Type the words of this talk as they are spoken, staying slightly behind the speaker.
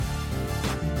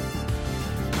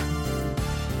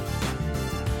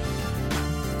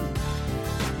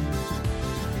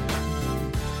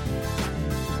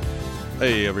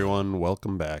Hey everyone,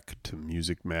 welcome back to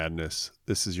Music Madness.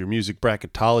 This is your music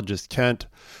bracketologist, Kent.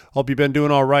 Hope you've been doing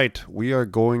all right. We are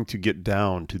going to get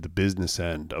down to the business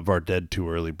end of our Dead Too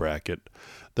Early bracket.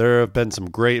 There have been some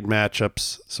great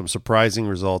matchups, some surprising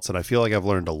results, and I feel like I've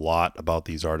learned a lot about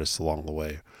these artists along the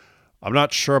way. I'm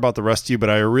not sure about the rest of you,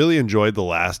 but I really enjoyed the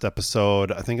last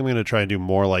episode. I think I'm going to try and do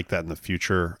more like that in the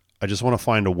future. I just want to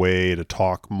find a way to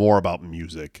talk more about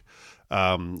music.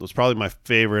 It was probably my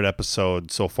favorite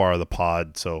episode so far of the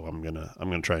pod, so I'm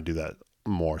gonna try and do that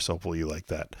more. So hopefully you like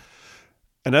that.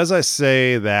 And as I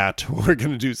say that, we're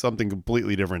gonna do something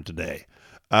completely different today.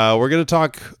 We're gonna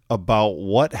talk about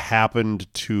what happened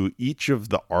to each of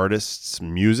the artists'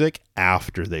 music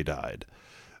after they died.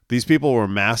 These people were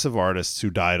massive artists who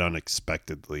died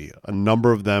unexpectedly. A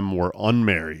number of them were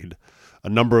unmarried. A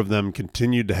number of them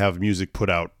continued to have music put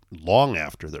out long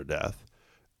after their death.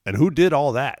 And who did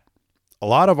all that? A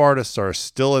lot of artists are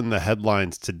still in the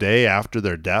headlines today after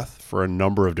their death for a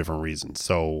number of different reasons.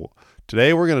 So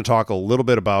today we're going to talk a little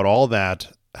bit about all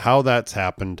that, how that's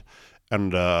happened,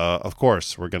 and of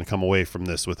course, we're going to come away from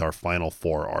this with our final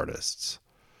four artists.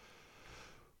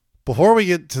 Before we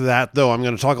get to that, though, I'm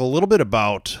going to talk a little bit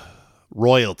about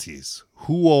royalties.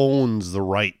 Who owns the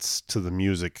rights to the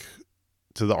music,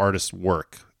 to the artist's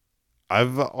work?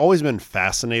 I've always been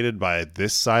fascinated by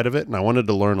this side of it, and I wanted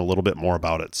to learn a little bit more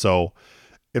about it. So,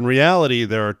 in reality,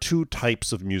 there are two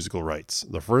types of musical rights.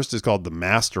 The first is called the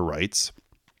master rights,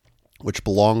 which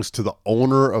belongs to the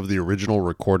owner of the original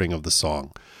recording of the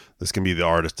song. This can be the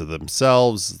artist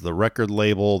themselves, the record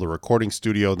label, the recording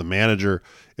studio, the manager.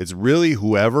 It's really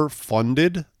whoever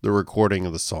funded the recording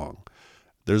of the song.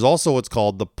 There's also what's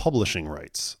called the publishing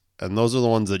rights, and those are the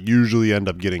ones that usually end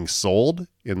up getting sold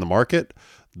in the market.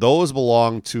 Those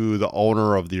belong to the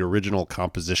owner of the original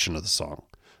composition of the song.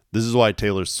 This is why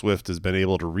Taylor Swift has been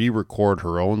able to re-record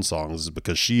her own songs,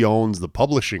 because she owns the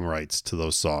publishing rights to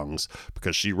those songs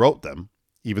because she wrote them,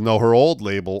 even though her old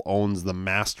label owns the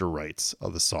master rights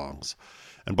of the songs.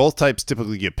 And both types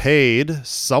typically get paid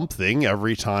something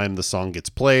every time the song gets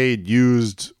played,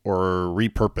 used, or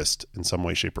repurposed in some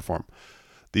way, shape, or form.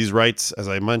 These rights, as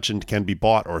I mentioned, can be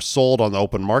bought or sold on the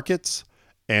open markets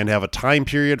and have a time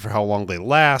period for how long they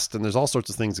last, and there's all sorts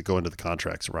of things that go into the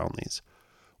contracts around these.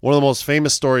 One of the most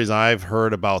famous stories I've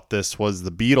heard about this was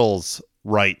the Beatles'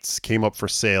 rights came up for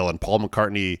sale, and Paul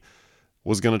McCartney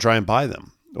was going to try and buy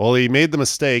them. Well, he made the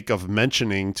mistake of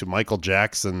mentioning to Michael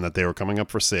Jackson that they were coming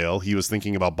up for sale. He was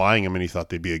thinking about buying them, and he thought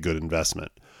they'd be a good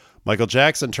investment. Michael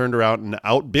Jackson turned around and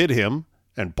outbid him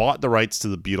and bought the rights to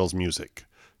the Beatles' music.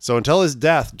 So until his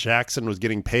death, Jackson was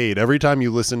getting paid every time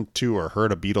you listened to or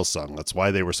heard a Beatles song. That's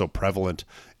why they were so prevalent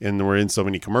and were in so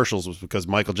many commercials, was because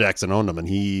Michael Jackson owned them and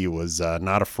he was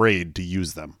not afraid to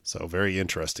use them. So very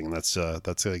interesting. That's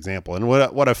an example. And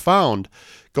what I found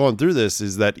going through this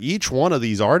is that each one of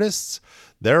these artists,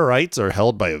 their rights are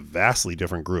held by vastly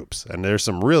different groups. And there's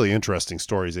some really interesting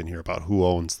stories in here about who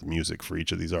owns the music for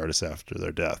each of these artists after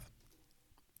their death.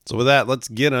 So with that, let's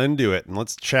get into it and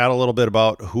let's chat a little bit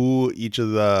about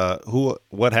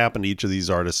what happened to each of these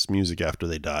artists' music after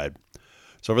they died.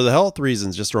 So for the health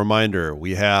reasons, just a reminder,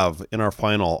 we have in our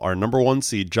final our number 1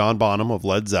 seed, John Bonham of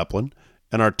Led Zeppelin,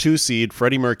 and our 2 seed,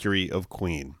 Freddie Mercury of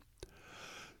Queen.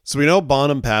 So we know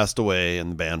Bonham passed away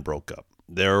and the band broke up.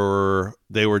 They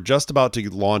were just about to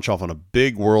launch off on a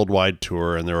big worldwide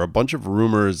tour, and there were a bunch of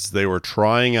rumors they were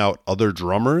trying out other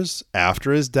drummers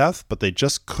after his death, but they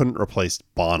just couldn't replace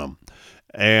Bonham.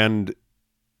 And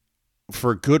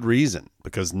for good reason,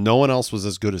 because no one else was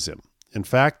as good as him. In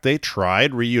fact, they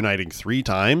tried reuniting 3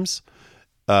 times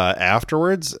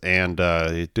afterwards, and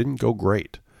it didn't go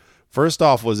great. First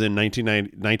off was in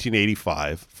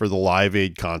 1985 for the Live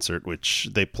Aid concert, which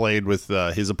they played with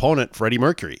his opponent, Freddie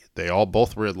Mercury. They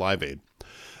both were at Live Aid.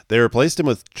 They replaced him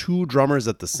with 2 drummers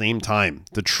at the same time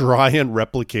to try and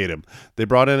replicate him. They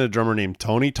brought in a drummer named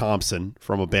Tony Thompson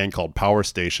from a band called Power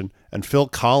Station and Phil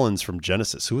Collins from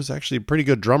Genesis, who was actually a pretty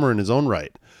good drummer in his own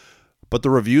right. But the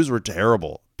reviews were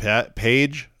terrible.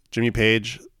 Jimmy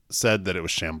Page said that it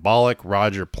was shambolic.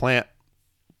 Robert Plant,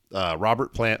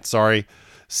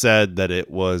 said that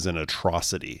it was an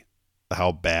atrocity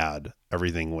how bad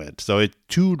everything went. So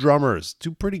 2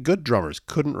 pretty good drummers,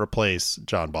 couldn't replace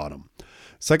John Bonham.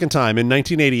 Second time, in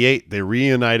 1988, they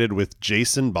reunited with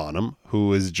Jason Bonham,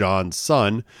 who is John's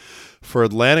son, for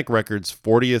Atlantic Records'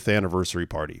 40th anniversary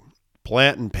party.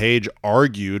 Plant and Page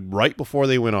argued right before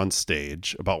they went on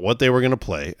stage about what they were going to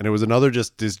play, and it was another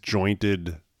just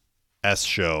disjointed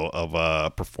show of a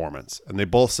performance, and they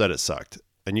both said it sucked.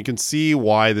 And you can see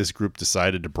why this group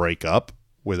decided to break up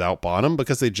without Bonham,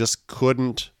 because they just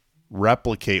couldn't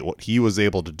replicate what he was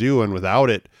able to do. And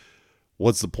without it,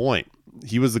 what's the point?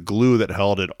 He was the glue that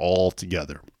held it all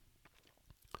together.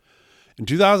 In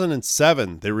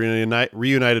 2007, they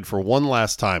reunited for one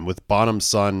last time with Bonham's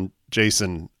son,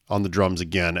 Jason, on the drums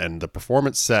again, and the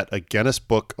performance set a Guinness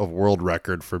Book of World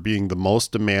Record for being the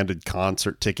most demanded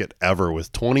concert ticket ever,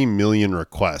 with 20 million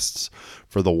requests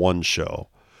for the one show.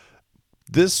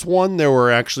 This one, there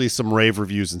were actually some rave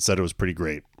reviews and said it was pretty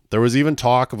great. There was even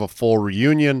talk of a full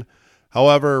reunion.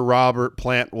 However, Robert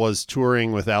Plant was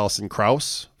touring with Alison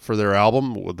Krauss for their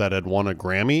album that had won a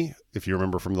Grammy, if you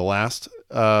remember from the last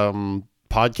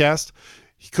podcast.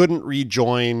 He couldn't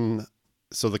rejoin,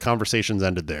 so the conversations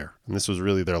ended there. And this was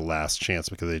really their last chance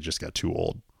because they just got too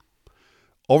old.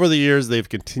 Over the years, they've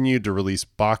continued to release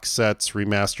box sets,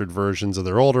 remastered versions of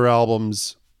their older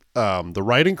albums. The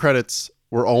writing credits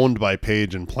were owned by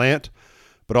Page and Plant,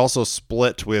 but also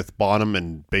split with Bonham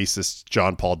and bassist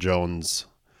John Paul Jones.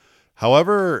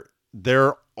 However,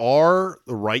 there are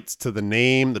the rights to the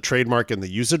name, the trademark, and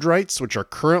the usage rights, which are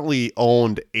currently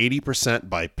owned 80%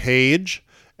 by Page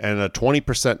and a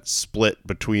 20% split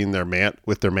between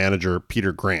with their manager,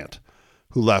 Peter Grant,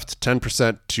 who left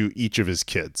 10% to each of his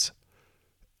kids.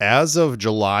 As of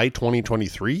July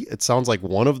 2023, it sounds like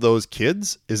one of those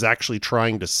kids is actually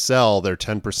trying to sell their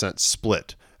 10%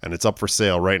 split, and it's up for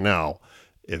sale right now.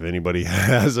 If anybody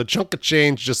has a chunk of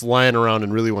change just lying around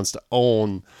and really wants to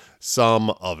own some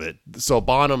of it. So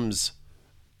Bonham's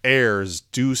heirs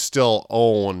do still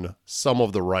own some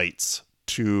of the rights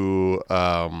to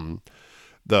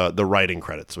the writing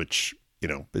credits, which,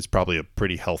 is probably a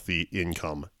pretty healthy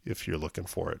income if you're looking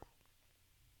for it.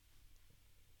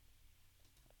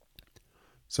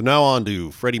 So now on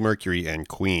to Freddie Mercury and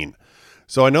Queen.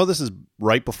 So I know this is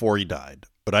right before he died,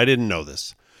 but I didn't know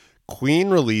this. Queen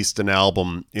released an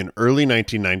album in early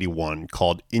 1991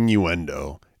 called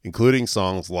Innuendo, including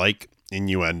songs like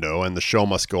Innuendo and The Show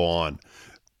Must Go On.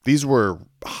 These were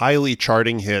highly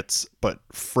charting hits, but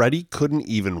Freddie couldn't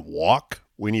even walk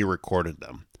when he recorded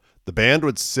them. The band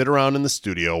would sit around in the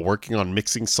studio working on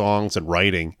mixing songs and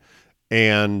writing,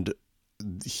 and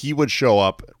he would show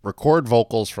up, record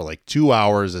vocals for like 2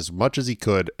 hours, as much as he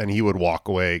could, and he would walk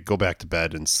away, go back to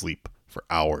bed, and sleep for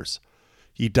hours.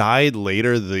 He died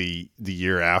later the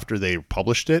year after they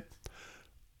published it.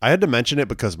 I had to mention it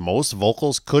because most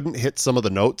vocals couldn't hit some of the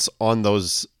notes on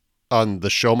The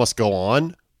Show Must Go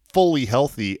On fully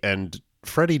healthy, and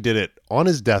Freddie did it on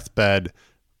his deathbed,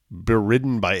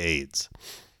 beridden by AIDS.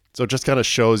 So it just kind of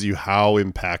shows you how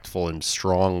impactful and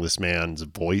strong this man's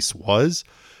voice was.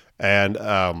 And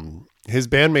his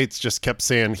bandmates just kept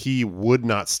saying he would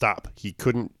not stop. He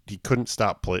couldn't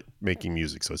stop making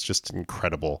music. So it's just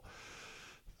incredible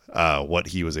what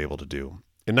he was able to do.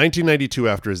 In 1992,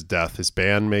 after his death, his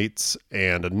bandmates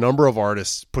and a number of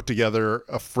artists put together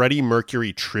a Freddie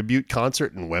Mercury tribute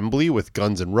concert in Wembley with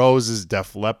Guns N' Roses,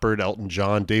 Def Leppard, Elton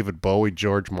John, David Bowie,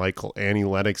 George Michael, Annie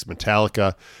Lennox,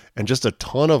 Metallica, and just a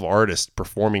ton of artists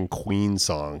performing Queen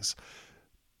songs.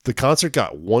 The concert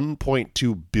got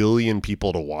 1.2 billion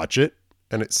people to watch it,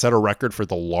 and it set a record for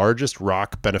the largest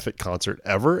rock benefit concert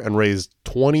ever and raised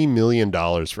 $20 million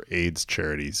for AIDS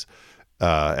charities.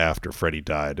 After Freddie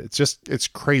died. It's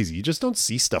crazy. You just don't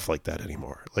see stuff like that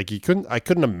anymore. Like I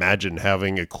couldn't imagine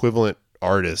having equivalent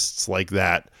artists like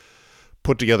that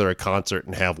put together a concert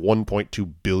and have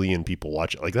 1.2 billion people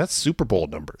watch it. Like that's Super Bowl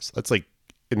numbers. That's like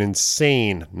an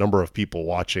insane number of people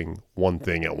watching one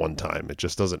thing at one time. It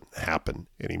just doesn't happen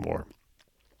anymore.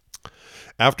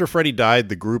 After Freddie died,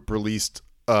 the group released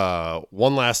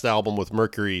one last album with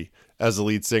Mercury as the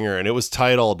lead singer, and it was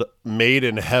titled Made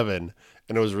in Heaven,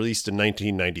 and it was released in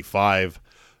 1995.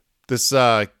 This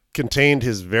contained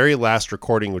his very last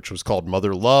recording, which was called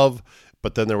Mother Love,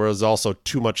 but then there was also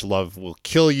Too Much Love Will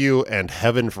Kill You and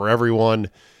Heaven for Everyone.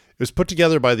 It was put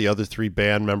together by the other three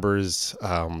band members.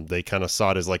 They kind of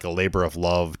saw it as like a labor of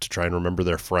love to try and remember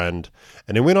their friend,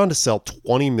 and it went on to sell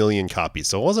 20 million copies.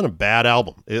 So it wasn't a bad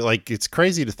album. It's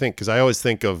crazy to think, because I always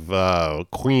think of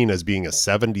Queen as being a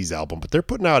 70s album, but they're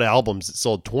putting out albums that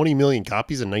sold 20 million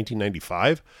copies in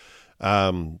 1995.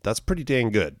 That's pretty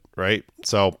dang good, right?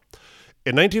 So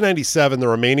in 1997, the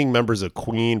remaining members of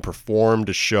Queen performed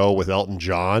a show with Elton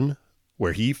John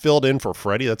where he filled in for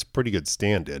Freddie. That's a pretty good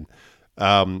stand-in.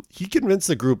 He convinced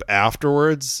the group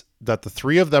afterwards that the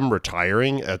three of them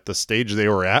retiring at the stage they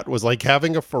were at was like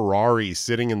having a Ferrari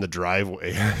sitting in the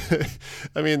driveway.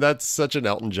 I mean, that's such an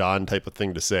Elton John type of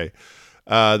thing to say.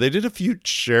 They did a few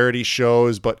charity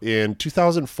shows, but in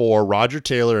 2004, Roger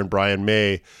Taylor and Brian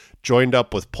May joined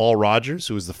up with Paul Rodgers,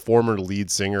 who was the former lead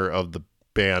singer of the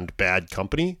band Bad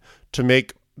Company, to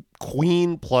make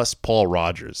Queen plus Paul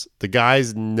Rogers. The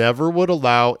guys never would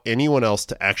allow anyone else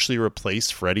to actually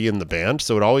replace Freddie in the band,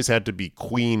 so it always had to be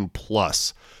Queen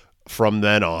plus from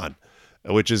then on,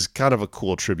 which is kind of a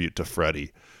cool tribute to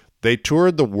Freddie. They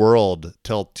toured the world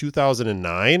till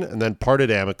 2009 and then parted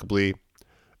amicably.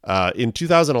 In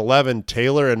 2011,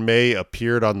 Taylor and May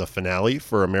appeared on the finale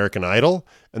for American Idol,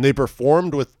 and they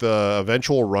performed with the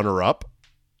eventual runner-up,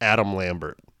 Adam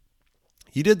Lambert.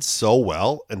 He did so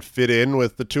well and fit in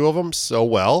with the two of them so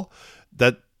well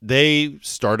that they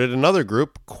started another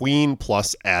group, Queen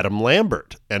plus Adam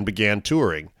Lambert, and began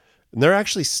touring. And they're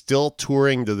actually still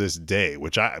touring to this day,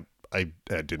 which I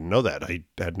didn't know that. I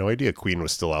had no idea Queen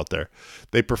was still out there.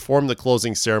 They performed the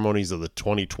closing ceremonies of the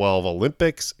 2012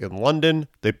 Olympics in London.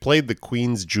 They played the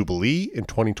Queen's Jubilee in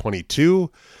 2022.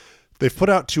 They've put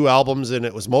out 2 albums, and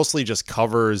it was mostly just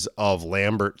covers of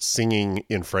Lambert singing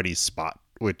in Freddie's spot,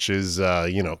 which is,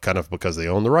 kind of because they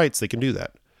own the rights, they can do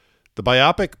that. The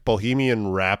biopic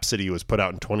Bohemian Rhapsody was put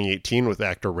out in 2018 with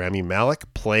actor Rami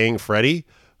Malek playing Freddie.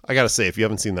 I gotta say, if you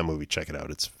haven't seen that movie, check it out.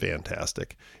 It's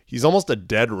fantastic. He's almost a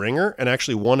dead ringer and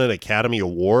actually won an Academy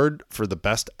Award for the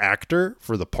best actor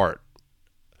for the part.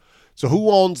 So who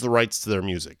owns the rights to their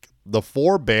music? The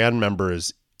 4 band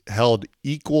members held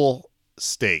equal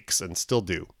stakes and still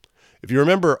do. If you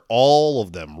remember, all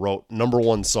of them wrote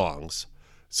 #1 songs.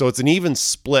 So it's an even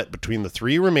split between the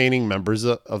 3 remaining members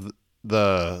of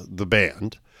the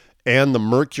band and the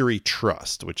Mercury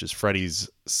Trust, which is Freddie's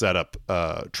setup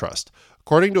trust.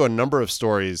 According to a number of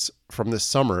stories from this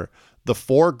summer, the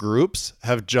 4 groups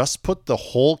have just put the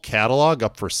whole catalog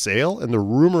up for sale, and the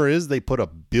rumor is they put $1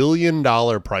 billion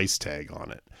price tag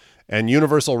on it, and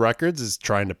Universal Records is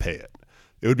trying to pay it.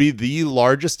 It would be the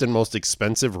largest and most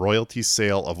expensive royalty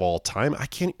sale of all time.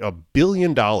 $1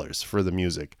 billion for the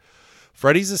music.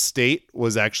 Freddie's estate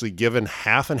was actually given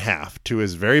half and half to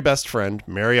his very best friend,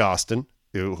 Mary Austin,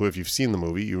 who, if you've seen the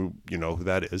movie, you know who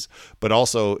that is. But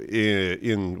also,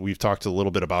 we've talked a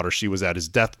little bit about her. She was at his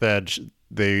deathbed.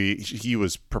 He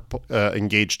was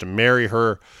engaged to marry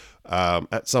her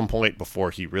at some point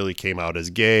before he really came out as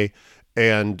gay,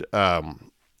 and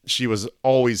she was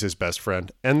always his best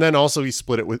friend. And then also he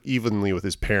split it evenly with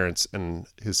his parents and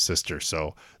his sister.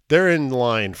 So they're in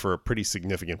line for a pretty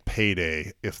significant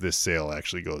payday if this sale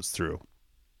actually goes through.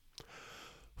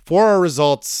 For our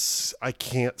results, I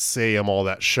can't say I'm all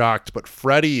that shocked, but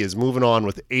Freddie is moving on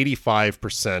with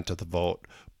 85% of the vote.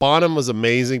 Bonham was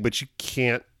amazing, but you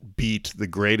can't beat the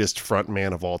greatest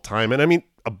frontman of all time. And I mean,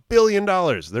 $1 billion.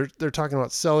 They're talking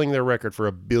about selling their record for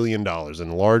 $1 billion,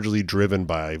 and largely driven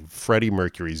by Freddie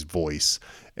Mercury's voice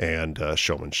and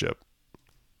showmanship.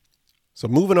 So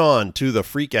moving on to the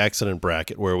freak accident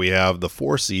bracket, where we have the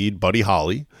 4 seed Buddy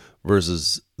Holly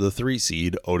versus the 3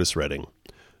 seed Otis Redding.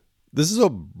 This is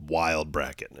a wild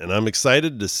bracket, and I'm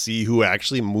excited to see who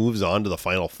actually moves on to the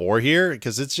final 4 here,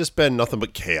 because it's just been nothing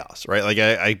but chaos, right?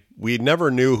 Like we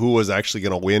never knew who was actually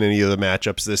going to win any of the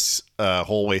matchups this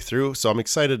whole way through. So I'm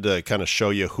excited to kind of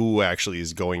show you who actually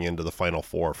is going into the final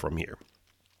 4 from here.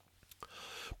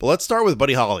 But let's start with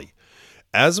Buddy Holly.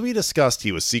 As we discussed,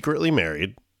 he was secretly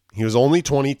married. He was only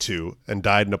 22 and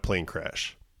died in a plane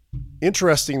crash.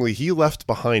 Interestingly, he left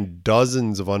behind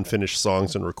dozens of unfinished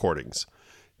songs and recordings.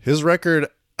 His record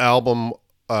album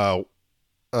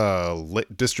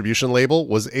distribution label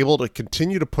was able to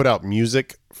continue to put out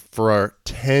music for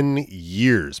 10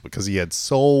 years because he had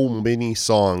so many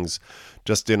songs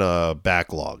just in a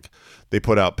backlog. They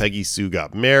put out Peggy Sue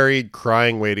Got Married,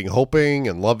 Crying, Waiting, Hoping,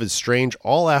 and Love is Strange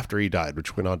all after he died,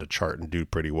 which went on to chart and do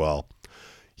pretty well.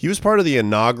 He was part of the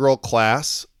inaugural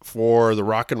class for the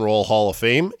Rock and Roll Hall of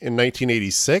Fame in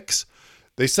 1986.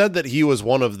 They said that he was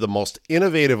one of the most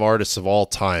innovative artists of all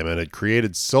time and had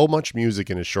created so much music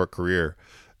in his short career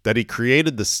that he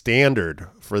created the standard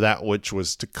for that which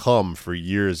was to come for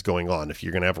years going on. If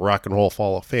you're going to have a Rock and Roll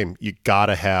Hall of Fame, you got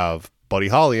to have Buddy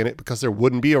Holly in it, because there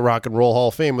wouldn't be a Rock and Roll Hall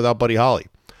of Fame without Buddy Holly.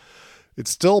 It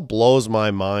still blows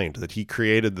my mind that he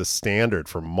created the standard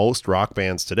for most rock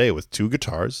bands today with 2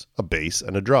 guitars, a bass,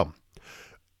 and a drum.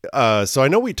 So I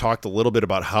know we talked a little bit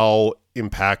about how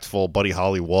impactful Buddy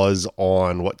Holly was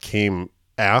on what came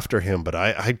after him, but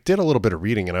I did a little bit of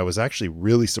reading, and I was actually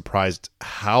really surprised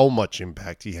how much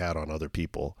impact he had on other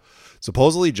people.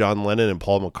 Supposedly, John Lennon and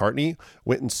Paul McCartney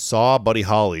went and saw Buddy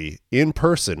Holly in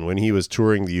person when he was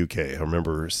touring the UK. I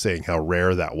remember saying how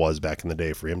rare that was back in the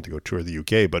day for him to go tour the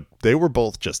UK, but they were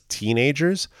both just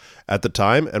teenagers at the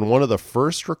time, and one of the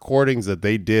first recordings that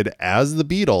they did as the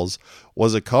Beatles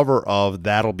was a cover of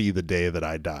That'll Be the Day That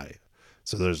I Die.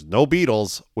 So there's no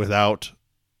Beatles without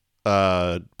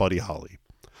Buddy Holly.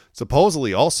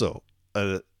 Supposedly also,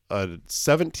 a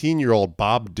 17-year-old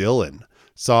Bob Dylan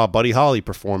saw Buddy Holly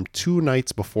perform 2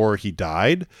 nights before he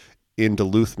died in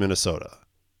Duluth, Minnesota.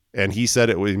 And he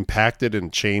said it impacted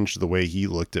and changed the way he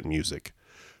looked at music.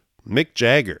 Mick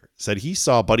Jagger said he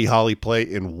saw Buddy Holly play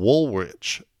in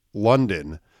Woolwich,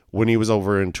 London, when he was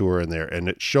over in tour in there. And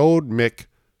it showed Mick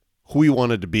who he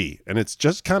wanted to be. And it's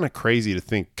just kind of crazy to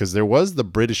think, because there was the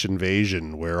British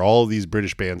invasion where all these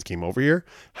British bands came over here.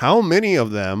 How many of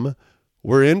them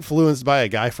were influenced by a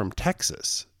guy from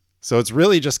Texas? So it's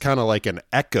really just kind of like an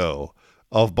echo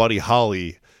of Buddy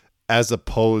Holly as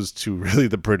opposed to really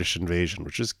the British invasion,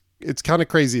 which is, it's kind of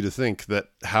crazy to think that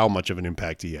how much of an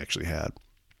impact he actually had.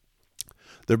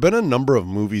 There have been a number of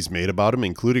movies made about him,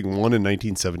 including one in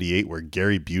 1978 where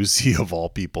Gary Busey, of all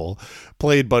people,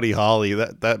 played Buddy Holly.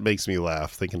 That makes me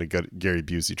laugh, thinking of Gary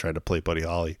Busey trying to play Buddy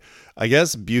Holly. I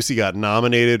guess Busey got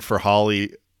nominated for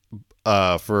Holly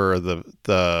for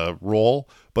the role,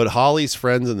 but Holly's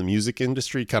friends in the music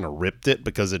industry kind of ripped it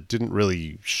because it didn't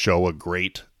really show a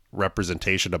great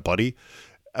representation of Buddy.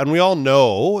 And we all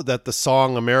know that the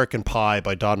song American Pie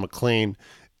by Don McLean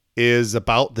is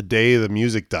about the day the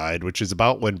music died, which is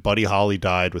about when Buddy Holly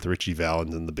died with Ritchie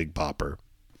Valens and the Big Bopper.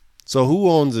 So who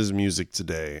owns his music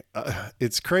today?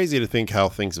 It's crazy to think how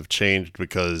things have changed,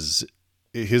 because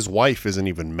his wife isn't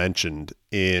even mentioned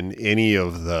in any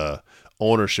of the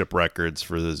ownership records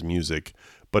for his music.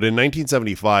 But in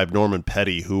 1975, Norman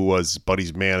Petty, who was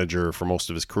Buddy's manager for most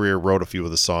of his career, wrote a few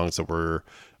of the songs that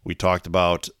we talked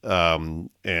about,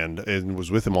 and was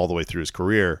with him all the way through his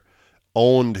career,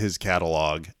 owned his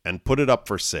catalog and put it up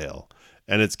for sale.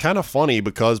 And it's kind of funny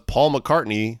because Paul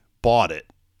McCartney bought it.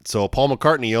 So Paul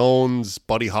McCartney owns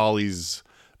Buddy Holly's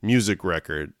music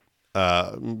rights. He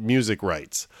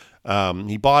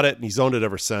bought it and he's owned it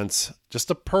ever since.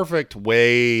 Just a perfect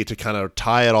way to kind of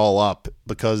tie it all up,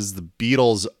 because the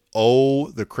Beatles owe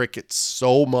the Crickets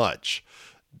so much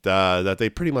that they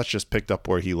pretty much just picked up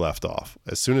where he left off.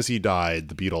 As soon as he died,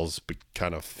 the Beatles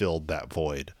kind of filled that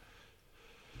void.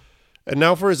 And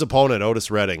now for his opponent, Otis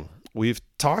Redding. We've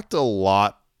talked a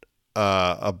lot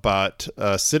about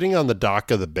Sitting on the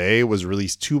Dock of the Bay was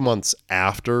released 2 months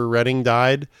after Redding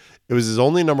died. It was his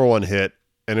only number one hit,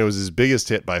 and it was his biggest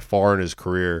hit by far in his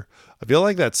career. I feel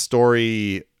like that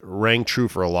story rang true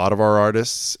for a lot of our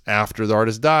artists. After the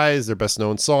artist dies, their best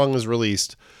known song is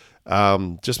released.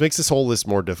 Just makes this whole list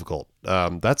more difficult.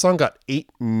 That song got 8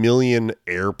 million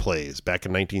airplays back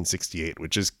in 1968,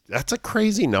 that's a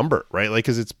crazy number, right? Like,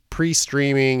 cause it's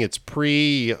pre-streaming, it's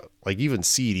like even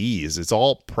CDs, it's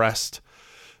all pressed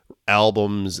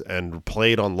albums and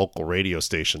played on local radio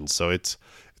stations. So it's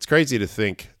crazy to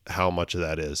think how much of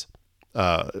that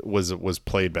was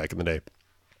played back in the day.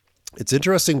 It's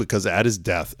interesting because at his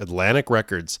death, Atlantic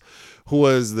Records, who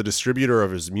was the distributor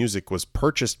of his music, was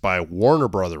purchased by Warner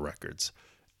Brother Records.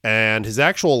 And his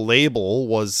actual label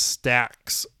was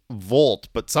Stax Volt,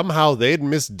 but somehow they'd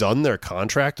misdone their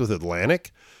contract with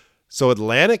Atlantic. So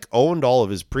Atlantic owned all of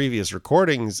his previous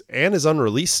recordings and his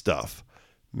unreleased stuff.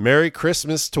 Merry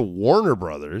Christmas to Warner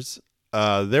Brothers.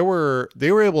 They were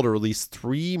able to release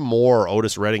 3 more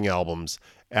Otis Redding albums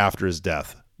after his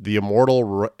death. The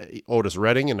Immortal Otis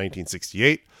Redding in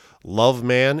 1968, Love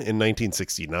Man in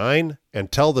 1969,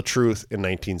 and Tell the Truth in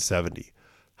 1970.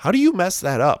 How do you mess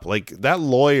that up? Like, that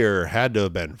lawyer had to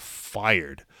have been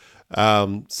fired.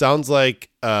 Sounds like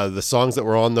the songs that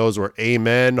were on those were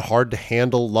Amen, Hard to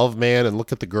Handle, Love Man, and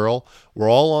Look at the Girl were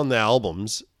all on the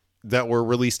albums that were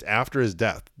released after his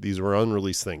death. These were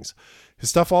unreleased things. His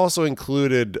stuff also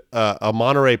included a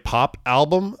Monterey Pop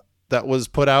album that was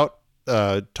put out,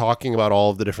 talking about all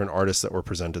of the different artists that were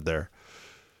presented there.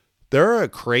 There are a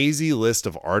crazy list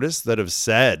of artists that have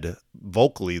said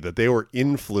vocally that they were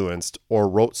influenced or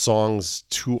wrote songs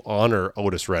to honor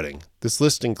Otis Redding. This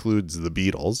list includes the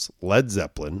Beatles, Led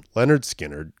Zeppelin, Lynyrd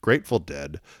Skynyrd, Grateful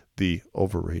Dead, the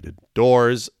overrated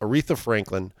Doors, Aretha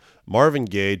Franklin, Marvin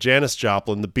Gaye, Janis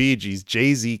Joplin, the Bee Gees,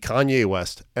 Jay-Z, Kanye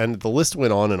West, and the list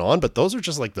went on, but those are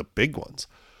just like the big ones.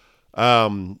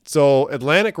 So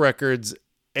Atlantic Records,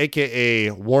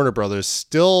 aka Warner Brothers,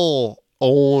 still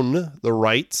own the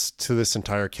rights to this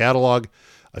entire catalog.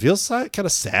 I feel kind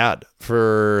of sad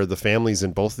for the families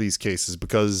in both of these cases,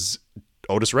 because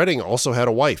Otis Redding also had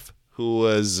a wife who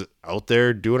was out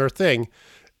there doing her thing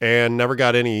and never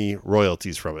got any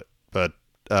royalties from it. But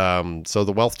so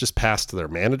the wealth just passed to their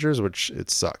managers, which it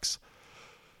sucks.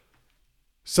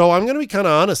 So I'm going to be kind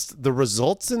of honest. The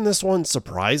results in this one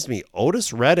surprised me.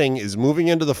 Otis Redding is moving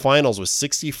into the finals with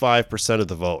 65% of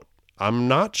the vote. I'm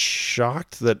not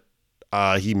shocked that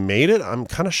he made it. I'm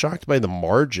kind of shocked by the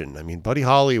margin. I mean, Buddy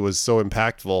Holly was so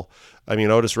impactful. I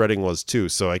mean, Otis Redding was too,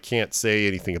 so I can't say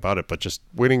anything about it, but just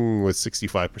winning with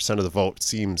 65% of the vote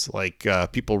seems like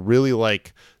people really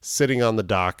like sitting on the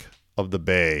dock of the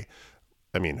bay.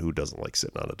 I mean, who doesn't like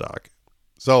sitting on a dock?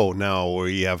 So now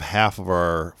we have half of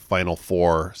our final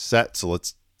four set, so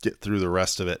let's get through the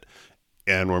rest of it.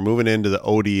 And we're moving into the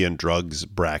OD and drugs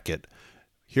bracket.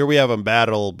 Here we have a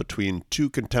battle between two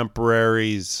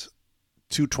contemporaries,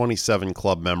 227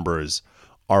 club members,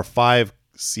 our 5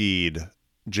 seed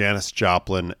Janis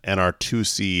Joplin, and our 2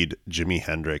 seed Jimi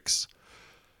Hendrix.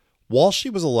 While she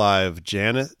was alive,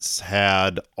 Janis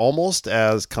had almost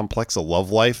as complex a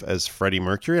love life as Freddie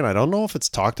Mercury, and I don't know if it's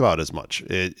talked about as much.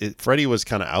 Freddie was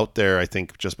kind of out there, I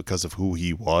think, just because of who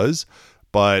he was,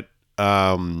 but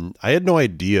I had no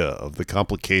idea of the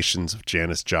complications of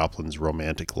Janis Joplin's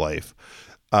romantic life.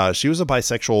 She was a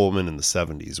bisexual woman in the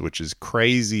 70s, which is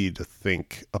crazy to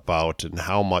think about, and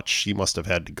how much she must have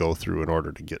had to go through in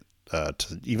order to get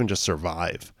to even just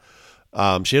survive.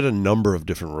 She had a number of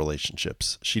different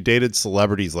relationships. She dated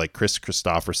celebrities like Chris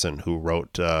Christopherson, who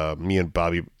wrote Me and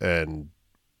Bobby and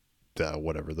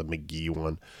whatever, the McGee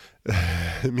one.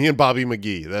 Me and Bobby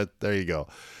McGee. There you go.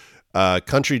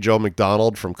 Country Joe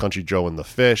McDonald from Country Joe and the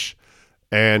Fish.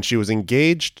 And she was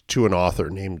engaged to an author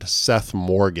named Seth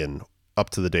Morgan up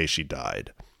to the day she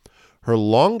died. Her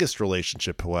longest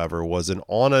relationship, however, was an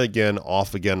on-again,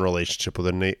 off-again relationship with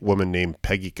a woman named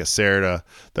Peggy Caserta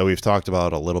that we've talked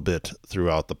about a little bit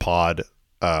throughout the pod.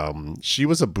 She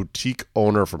was a boutique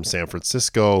owner from San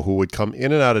Francisco who would come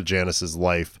in and out of Janis's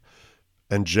life,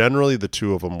 and generally the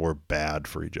two of them were bad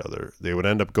for each other. They would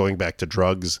end up going back to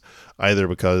drugs, either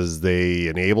because they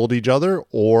enabled each other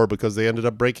or because they ended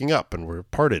up breaking up and were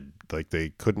parted. Like, they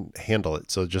couldn't handle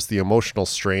it. So just the emotional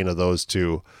strain of those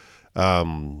two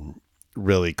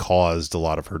really caused a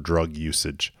lot of her drug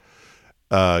usage.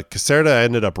 Caserta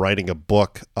ended up writing a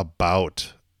book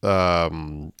about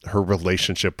her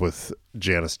relationship with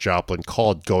Janis Joplin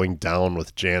called Going Down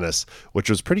with Janis, which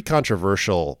was pretty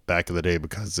controversial back in the day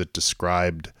because it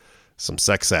described some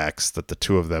sex acts that the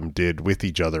two of them did with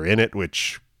each other in it,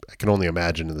 which I can only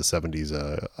imagine in the 70s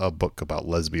a book about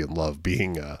lesbian love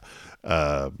being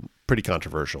pretty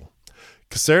controversial.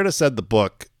 Caserta said the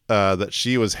book that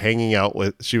she was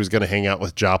going to hang out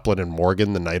with Joplin and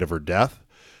Morgan the night of her death,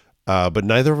 but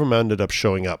neither of them ended up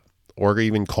showing up or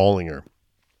even calling her.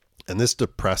 And this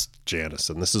depressed Janis,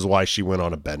 and this is why she went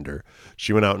on a bender.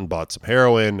 She went out and bought some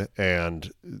heroin, and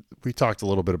we talked a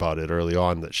little bit about it early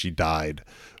on that she died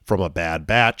from a bad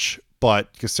batch.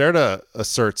 But Caserta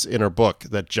asserts in her book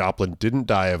that Joplin didn't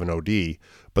die of an OD,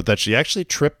 but that she actually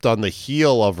tripped on the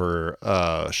heel of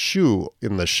her shoe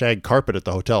in the shag carpet at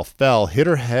the hotel, fell, hit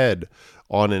her head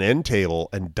on an end table,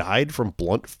 and died from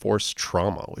blunt force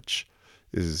trauma, which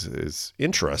is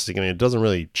interesting. I mean, it doesn't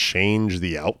really change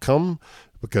the outcome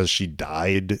because she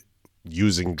died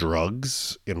using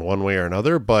drugs in one way or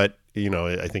another, but, you know,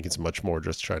 I think it's much more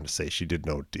just trying to say she did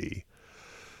no D.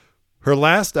 Her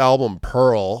last album,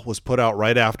 Pearl, was put out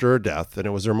right after her death, and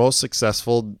it was her most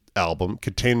successful album,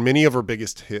 contained many of her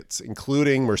biggest hits,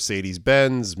 including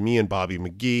Mercedes-Benz, Me and Bobby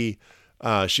McGee.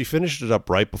 She finished it up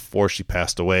right before she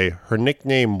passed away. Her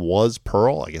nickname was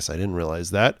Pearl. I guess I didn't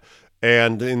realize that.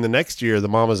 And in the next year, the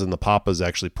Mamas and the Papas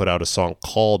actually put out a song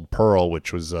called Pearl,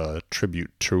 which was a tribute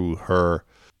to her.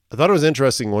 I thought it was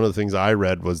interesting. One of the things I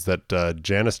read was that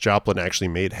Janis Joplin actually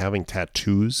made having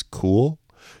tattoos cool.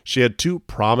 She had 2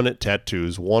 prominent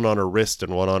tattoos, one on her wrist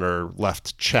and one on her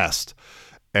left chest.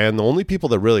 And the only people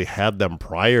that really had them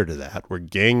prior to that were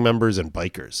gang members and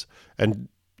bikers. And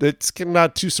it's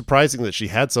not too surprising that she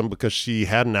had some because she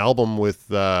had an album with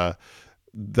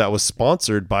that was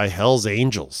sponsored by Hell's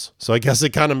Angels. So I guess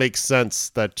it kind of makes sense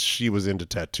that she was into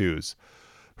tattoos.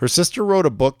 Her sister wrote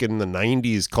a book in the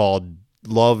 90s called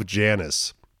Love,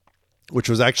 Janis, which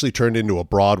was actually turned into a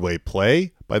Broadway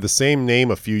play by the same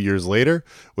name a few years later,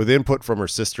 with input from her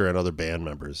sister and other band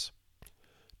members.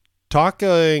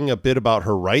 Talking a bit about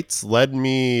her rights led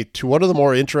me to one of the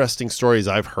more interesting stories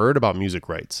I've heard about music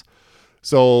rights.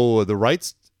 So the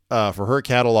rights for her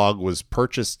catalog was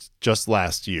purchased just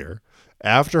last year.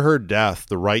 After her death,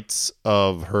 the rights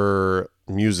of her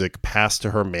music passed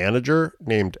to her manager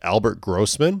named Albert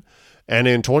Grossman. And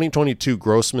in 2022,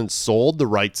 Grossman sold the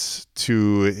rights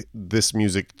to this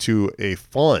music to a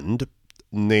fund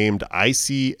named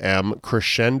ICM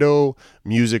Crescendo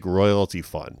Music Royalty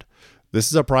Fund. This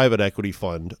is a private equity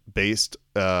fund based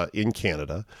in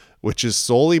Canada, which is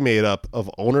solely made up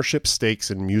of ownership stakes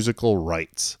in musical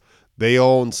rights. They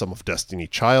own some of Destiny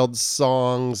Child's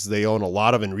songs. They own a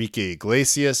lot of Enrique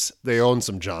Iglesias. They own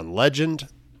some John Legend.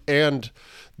 And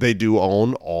they do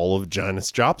own all of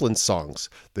Janis Joplin's songs.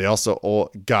 They also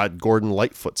got Gordon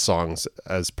Lightfoot songs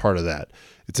as part of that.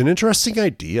 It's an interesting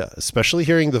idea, especially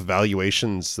hearing the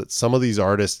valuations that some of these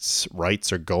artists'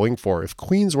 rights are going for. If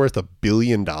Queen's worth $1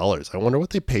 billion, I wonder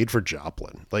what they paid for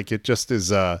Joplin. Like, it just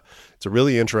is it's a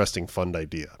really interesting, fun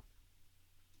idea.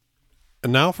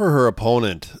 And now for her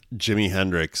opponent, Jimi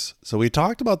Hendrix. So we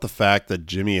talked about the fact that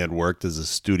Jimi had worked as a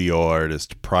studio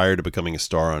artist prior to becoming a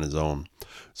star on his own.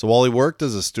 So while he worked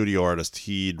as a studio artist,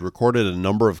 he'd recorded a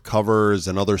number of covers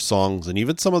and other songs, and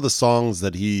even some of the songs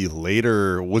that he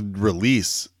later would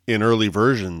release in early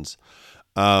versions.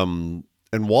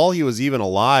 And while he was even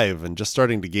alive and just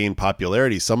starting to gain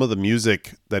popularity, some of the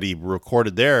music that he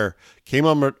recorded there came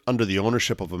under the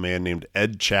ownership of a man named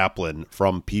Ed Chaplin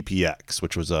from PPX,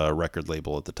 which was a record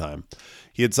label at the time.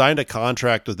 He had signed a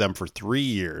contract with them for 3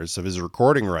 years of his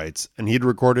recording rights, and he'd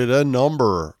recorded a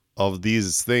number of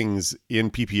these things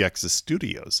in PPX's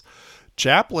studios.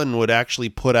 Chaplin would actually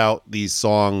put out these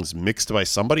songs mixed by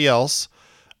somebody else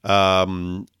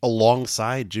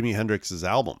alongside Jimi Hendrix's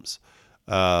albums.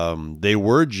 They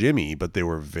were Jimi, but they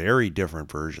were very different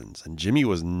versions, and Jimi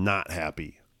was not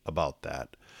happy about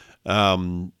that.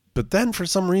 But then for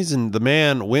some reason, the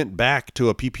man went back to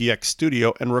a PPX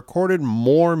studio and recorded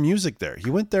more music there. He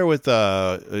went there with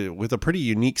a pretty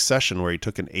unique session where he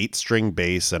took an 8-string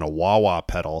bass and a wah-wah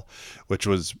pedal, which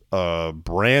was a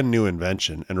brand new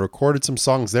invention, and recorded some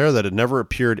songs there that had never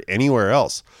appeared anywhere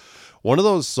else. One of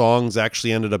those songs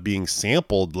actually ended up being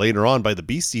sampled later on by the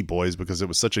Beastie Boys because it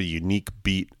was such a unique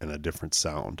beat and a different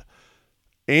sound.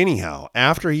 Anyhow,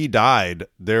 after he died,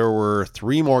 there were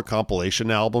 3 more compilation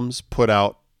albums put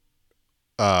out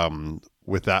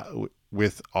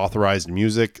with authorized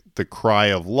music: The Cry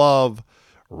of Love,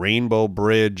 Rainbow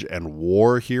Bridge, and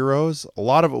War Heroes. A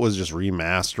lot of it was just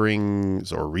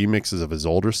remasterings or remixes of his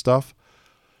older stuff.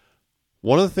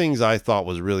 One of the things I thought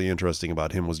was really interesting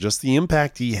about him was just the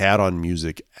impact he had on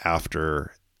music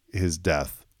after his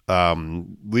death.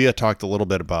 Leah talked a little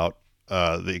bit about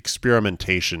the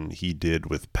experimentation he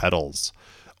did with pedals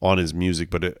on his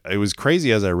music, but it was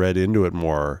crazy as I read into it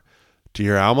more to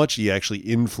hear how much he actually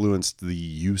influenced the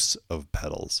use of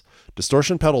pedals.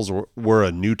 Distortion pedals were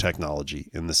a new technology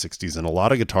in the 60s, and a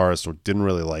lot of guitarists didn't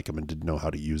really like them and didn't know how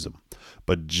to use them.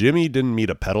 But Jimi didn't meet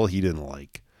a pedal he didn't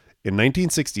like. In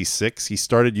 1966, he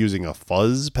started using a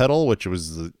fuzz pedal, which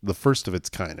was the first of its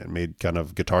kind. It made kind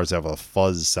of guitars have a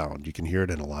fuzz sound. You can hear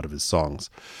it in a lot of his songs.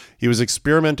 He was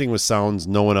experimenting with sounds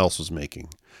no one else was making.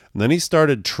 And then he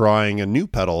started trying a new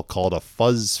pedal called a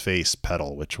fuzz face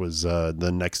pedal, which was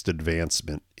the next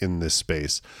advancement in this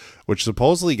space, which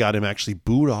supposedly got him actually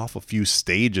booed off a few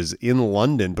stages in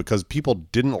London because people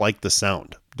didn't like the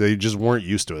sound. They just weren't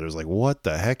used to it. It was like, what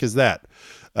the heck is that?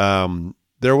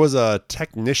 There was a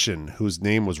technician whose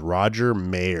name was Roger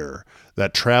Mayer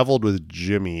that traveled with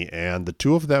Jimi, and the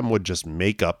two of them would just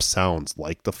make up sounds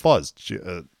like the fuzz.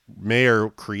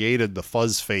 Mayer created the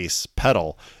fuzz face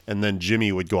pedal, and then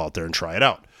Jimi would go out there and try it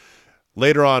out.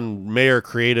 Later on, Mayer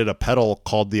created a pedal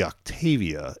called the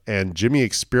Octavia, and Jimi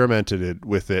experimented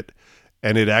with it,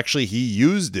 and he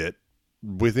used it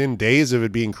within days of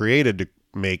it being created to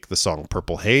make the song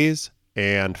Purple Haze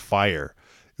and Fire.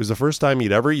 It was the first time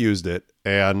he'd ever used it,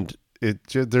 and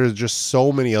there's just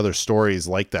so many other stories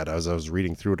like that as I was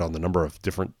reading through it on the number of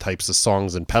different types of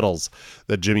songs and pedals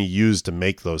that Jimi used to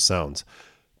make those sounds.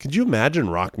 Could you imagine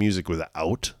rock music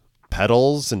without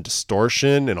pedals and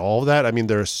distortion and all of that? I mean,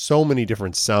 there are so many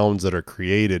different sounds that are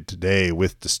created today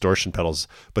with distortion pedals,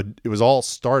 but it was all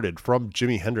started from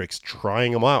Jimi Hendrix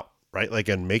trying them out, right? Like,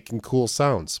 and making cool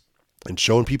sounds and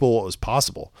showing people what was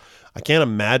possible. I can't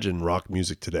imagine rock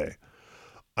music today.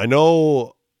 I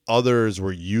know others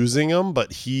were using them,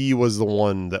 but he was the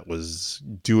one that was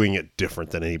doing it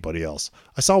different than anybody else.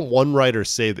 I saw one writer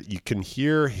say that you can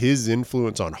hear his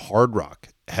influence on hard rock,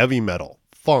 heavy metal,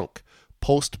 funk,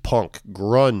 post-punk,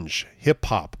 grunge,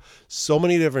 hip-hop. So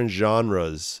many different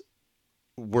genres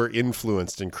were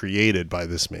influenced and created by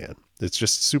this man. It's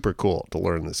just super cool to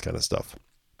learn this kind of stuff.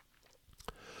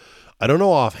 I don't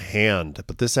know offhand,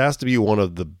 but this has to be one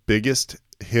of the biggest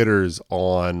hitters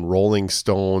on Rolling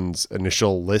Stone's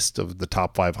initial list of the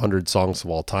top 500 songs of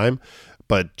all time,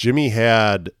 but Jimi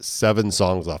had 7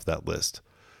 songs off that list.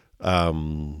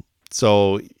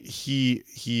 So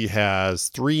he has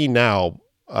 3 now,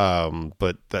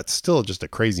 but that's still just a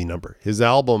crazy number. His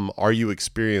album Are You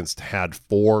Experienced had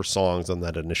 4 songs on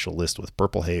that initial list with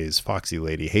Purple Haze, Foxy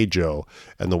Lady, Hey Joe,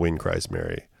 and The Wind Cries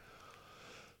Mary.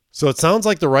 So it sounds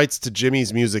like the rights to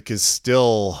Jimmy's music is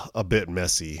still a bit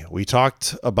messy. We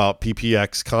talked about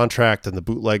PPX contract and the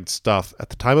bootleg stuff. At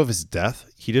the time of his death,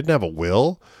 he didn't have a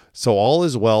will, so all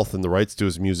his wealth and the rights to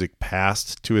his music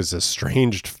passed to his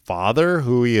estranged father,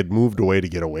 who he had moved away to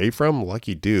get away from.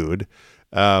 Lucky dude.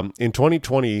 In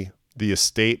 2020, the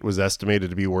estate was estimated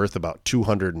to be worth about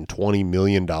 $220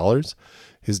 million.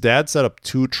 His dad set up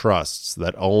two trusts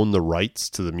that own the rights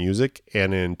to the music,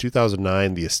 and in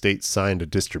 2009, the estate signed a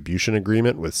distribution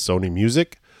agreement with Sony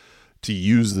Music to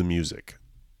use the music.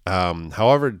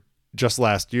 However, just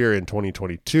last year in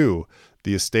 2022,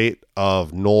 the estate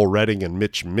of Noel Redding and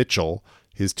Mitch Mitchell,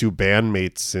 his two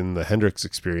bandmates in the Hendrix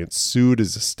Experience, sued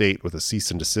his estate with a cease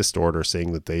and desist order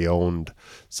saying that they owned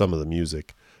some of the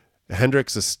music.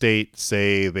 Hendrix estate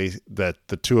say that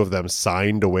the two of them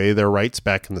signed away their rights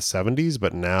back in the 70s,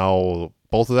 but now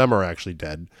both of them are actually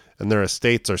dead, and their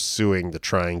estates are suing to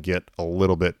try and get a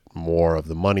little bit more of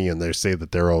the money, and they say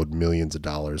that they're owed millions of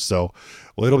dollars. So,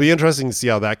 well, it'll be interesting to see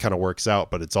how that kind of works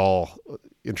out, but it's all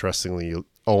interestingly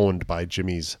owned by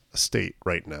Jimmy's estate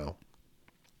right now.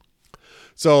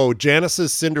 So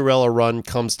Janis's Cinderella run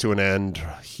comes to an end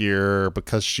here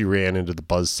because she ran into the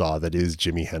buzzsaw that is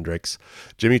Jimi Hendrix.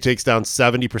 Jimmy takes down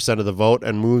 70% of the vote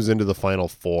and moves into the final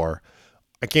four.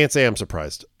 I can't say I'm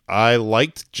surprised. I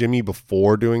liked Jimmy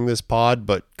before doing this pod,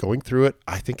 but going through it,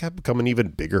 I think I've become an even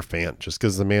bigger fan just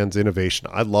because the man's innovation.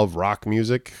 I love rock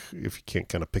music, if you can't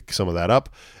kind of pick some of that up,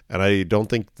 and I don't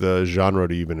think the genre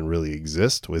would even really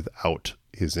exist without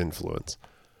his influence.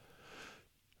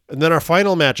 And then our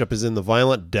final matchup is in the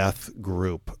Violent Death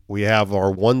group. We have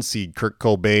our 1 seed Kurt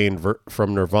Cobain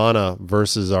from Nirvana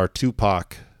versus our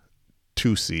Tupac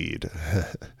 2 seed.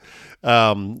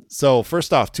 So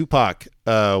first off, Tupac,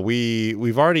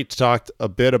 we've already talked a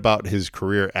bit about his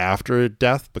career after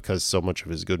death because so much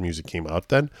of his good music came out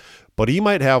then, but he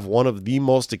might have one of the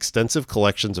most extensive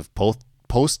collections of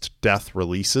post-death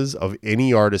releases of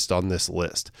any artist on this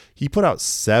list. He put out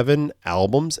 7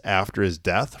 albums after his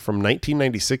death from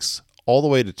 1996 all the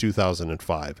way to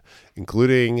 2005,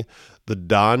 including the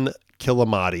Don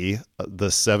Killamati, the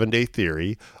 7-Day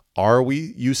Theory, Are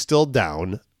You Still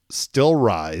Down, Still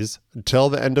Rise, Until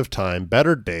the End of Time,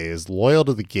 Better Days, Loyal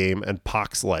to the Game, and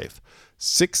Pac's Life.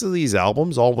 6 of these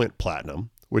albums all went platinum,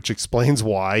 which explains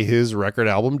why his record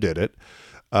album did it.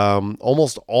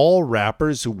 Almost all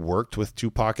rappers who worked with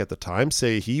Tupac at the time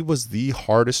say he was the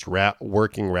hardest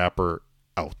working rapper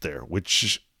out there,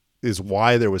 which is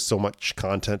why there was so much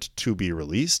content to be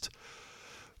released.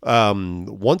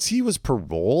 Once he was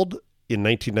paroled in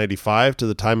 1995 to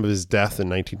the time of his death in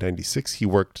 1996, he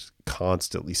worked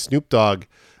constantly. Snoop Dogg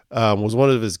was one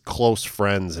of his close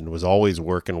friends and was always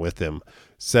working with him.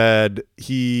 Said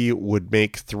he would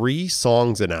make 3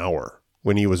 songs an hour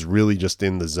when he was really just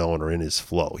in the zone or in his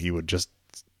flow. He would just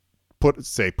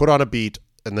put on a beat,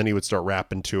 and then he would start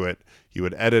rapping to it. He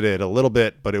would edit it a little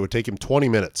bit, but it would take him 20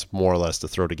 minutes, more or less, to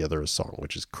throw together a song,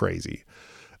 which is crazy.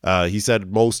 He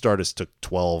said most artists took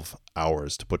 12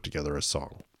 hours to put together a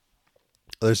song.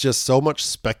 There's just so much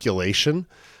speculation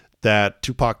that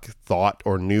Tupac thought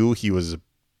or knew he was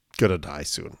going to die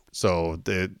soon. So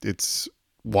it's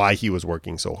why he was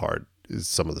working so hard is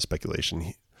some of the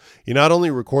speculation. He not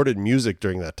only recorded music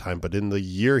during that time, but in the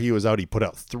year he was out, he put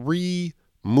out 3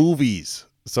 movies.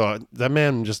 So that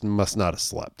man just must not have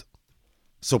slept.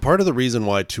 So part of the reason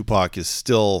why Tupac is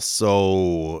still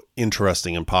so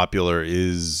interesting and popular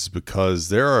is because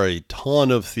there are a ton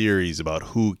of theories about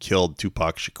who killed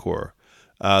Tupac Shakur.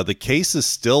 The case is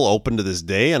still open to this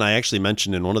day, and I actually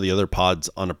mentioned in one of the other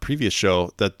pods on a previous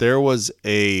show that there was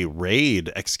a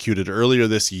raid executed earlier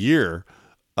this year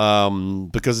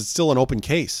because it's still an open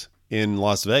case in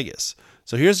Las Vegas.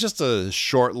 So here's just a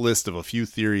short list of a few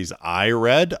theories I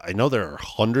read. I know there are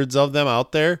hundreds of them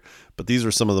out there, but these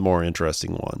are some of the more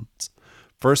interesting ones.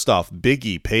 First off,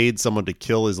 Biggie paid someone to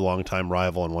kill his longtime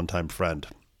rival and one-time friend.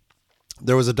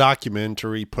 There was a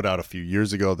documentary put out a few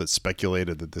years ago that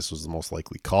speculated that this was the most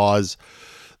likely cause.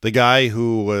 The guy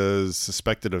who was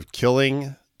suspected of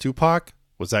killing Tupac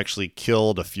was actually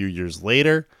killed a few years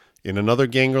later in another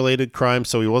gang-related crime,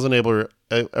 so he wasn't ever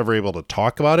able to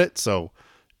talk about it, so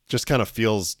just kind of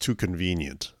feels too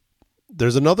convenient.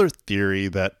 There's another theory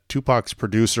that Tupac's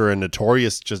producer and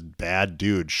notorious just bad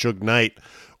dude, Suge Knight,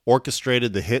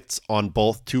 orchestrated the hits on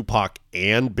both Tupac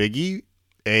and Biggie,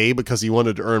 A, because he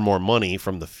wanted to earn more money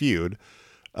from the feud,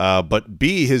 but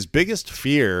B, his biggest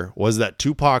fear was that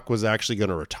Tupac was actually going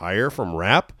to retire from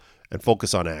rap and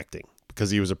focus on acting because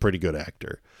he was a pretty good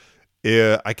actor.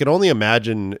 I can only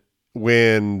imagine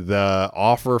when the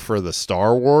offer for the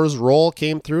Star Wars role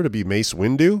came through to be Mace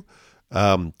Windu,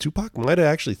 Tupac might have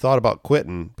actually thought about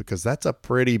quitting because that's a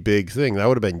pretty big thing. That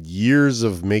would have been years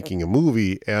of making a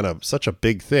movie and such a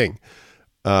big thing.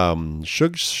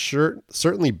 Suge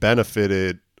certainly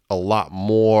benefited a lot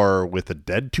more with a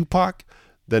dead Tupac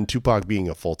than Tupac being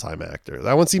a full-time actor.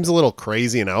 That one seems a little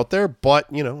crazy and out there, but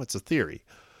it's a theory.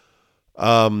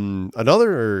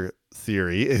 Another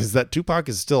theory is that Tupac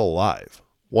is still alive.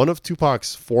 One of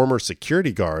Tupac's former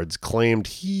security guards claimed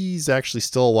he's actually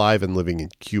still alive and living in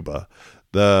Cuba.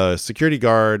 The security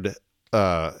guard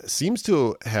seems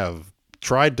to have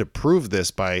tried to prove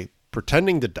this by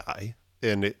pretending to die,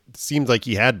 and it seemed like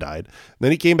he had died. And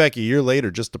then he came back a year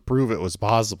later just to prove it was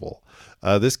possible.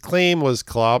 This claim was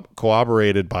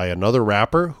corroborated by another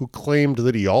rapper who claimed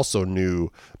that he also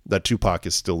knew that Tupac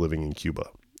is still living in Cuba.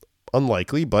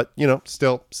 Unlikely, but,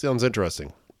 still sounds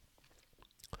interesting.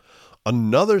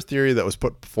 Another theory that was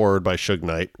put forward by Suge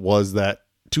Knight was that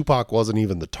Tupac wasn't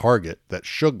even the target, that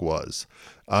Suge was.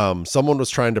 Someone was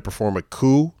trying to perform a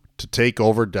coup to take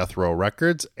over Death Row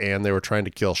Records, and they were trying to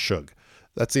kill Suge.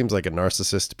 That seems like a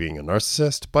narcissist being a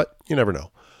narcissist, but you never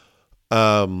know.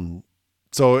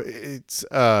 So it's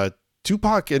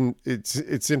Tupac, and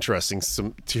it's interesting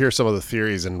to hear some of the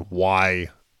theories and why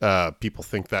people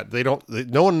think that.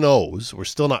 No one knows. We're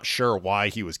still not sure why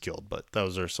he was killed, but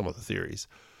those are some of the theories.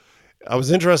 I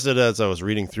was interested as I was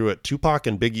reading through it. Tupac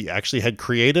and Biggie actually had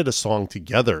created a song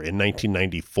together in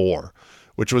 1994,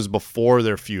 which was before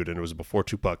their feud, and it was before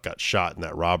Tupac got shot in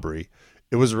that robbery.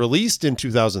 It was released in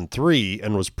 2003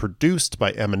 and was produced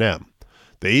by Eminem.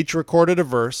 They each recorded a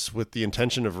verse with the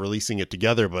intention of releasing it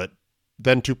together, but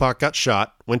then Tupac got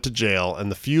shot, went to jail,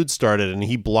 and the feud started, and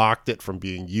he blocked it from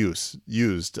being used.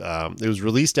 It was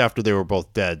released after they were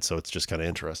both dead, so it's just kind of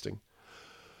interesting.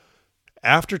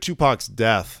 After Tupac's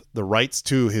death, the rights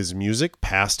to his music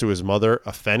passed to his mother,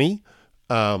 Afeni.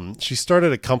 She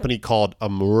started a company called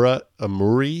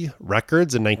Amuri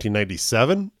Records in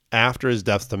 1997 after his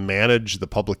death to manage the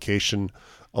publication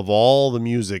of all the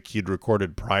music he'd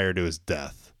recorded prior to his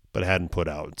death, but hadn't put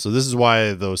out. So this is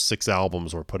why those 6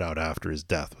 albums were put out after his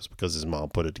death, was because his mom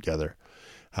put it together.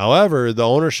 However, the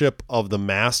ownership of the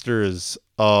masters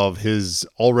of his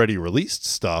already released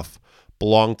stuff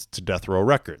belonged to Death Row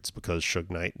Records because Suge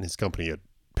Knight and his company had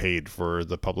paid for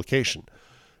the publication.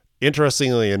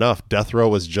 Interestingly enough, Death Row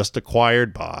was just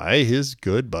acquired by his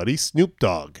good buddy Snoop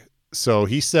Dogg. So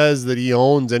he says that he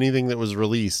owns anything that was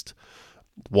released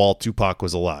while Tupac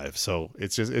was alive. So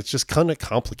it's just kind of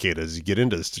complicated as you get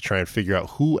into this to try and figure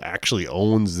out who actually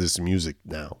owns this music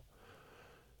now.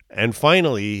 And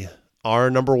finally, our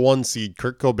number 1 seed,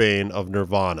 Kurt Cobain of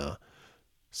Nirvana.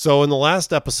 So in the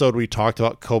last episode, we talked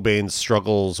about Cobain's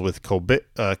struggles with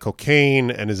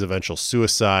cocaine and his eventual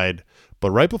suicide.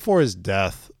 But right before his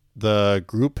death, the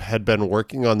group had been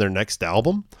working on their next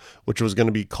album, which was going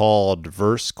to be called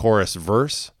Verse, Chorus,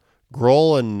 Verse.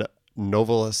 Grohl and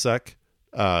Novoselic,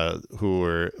 who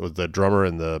were the drummer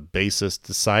and the bassist,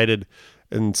 decided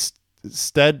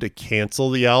instead to cancel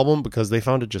the album because they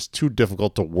found it just too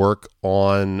difficult to work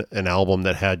on an album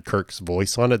that had Kirk's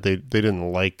voice on it. They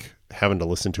didn't like having to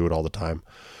listen to it all the time.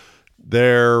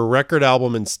 Their record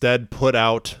album instead put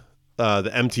out the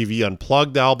MTV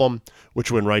Unplugged album, which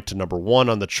went right to number 1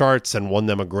 on the charts and won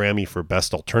them a Grammy for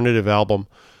Best Alternative Album.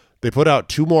 They put out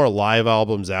 2 more live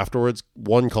albums afterwards,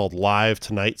 one called Live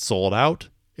Tonight Sold Out,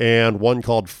 and one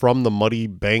called From the Muddy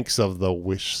Banks of the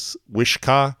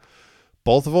Wishkah.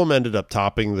 Both of them ended up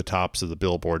topping the tops of the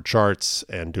Billboard charts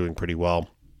and doing pretty well.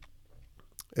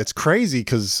 It's crazy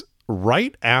because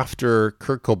right after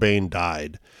Kurt Cobain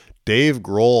died, Dave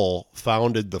Grohl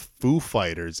founded the Foo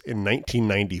Fighters in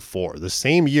 1994, the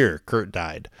same year Kurt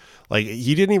died. Like,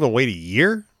 he didn't even wait a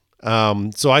year.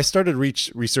 So I started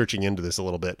researching into this a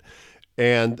little bit,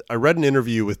 and I read an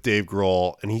interview with Dave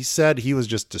Grohl, and he said he was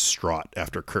just distraught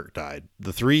after Kurt died.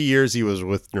 The 3 years he was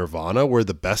with Nirvana were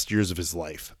the best years of his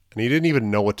life, and he didn't even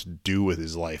know what to do with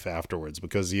his life afterwards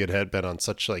because he had been on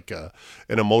such like an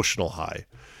emotional high.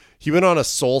 He went on a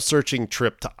soul-searching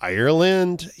trip to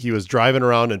Ireland. He was driving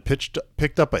around and picked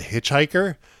up a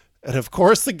hitchhiker. And of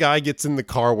course, the guy gets in the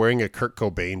car wearing a Kurt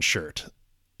Cobain shirt.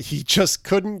 He just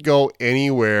couldn't go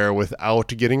anywhere without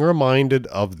getting reminded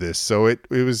of this. So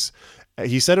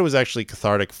he said it was actually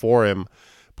cathartic for him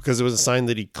because it was a sign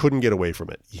that he couldn't get away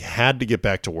from it. He had to get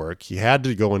back to work. He had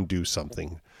to go and do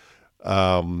something.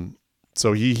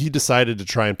 So he decided to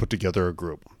try and put together a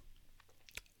group.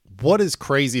 What is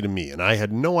crazy to me, and I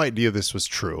had no idea this was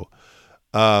true,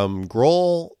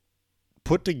 Grohl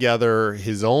put together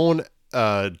his own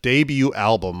debut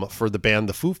album for the band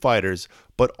The Foo Fighters,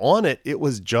 but on it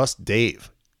was just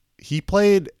Dave. He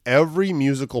played every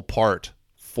musical part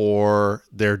for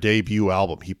their debut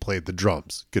album. He played the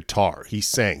drums, guitar, he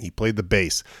sang, he played the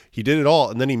bass, he did it all,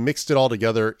 and then he mixed it all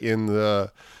together in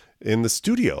the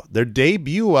studio. Their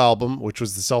debut album, which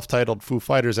was the self-titled Foo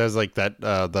Fighters, has like that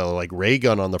the like ray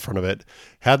gun on the front of it,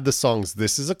 had the songs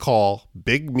 "This Is a Call,"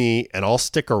 "Big Me," and "I'll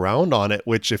Stick Around" on it,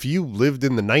 which if you lived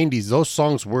in the 90s, those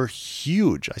songs were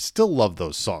huge. I still love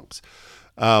those songs.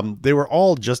 They were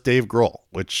all just Dave Grohl,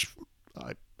 which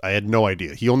I had no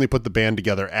idea. He only put the band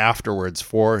together afterwards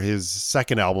for his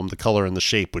second album, The Color and the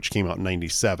Shape, which came out in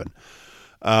 97.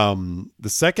 The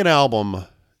second album,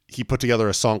 he put together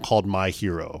a song called My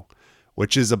Hero,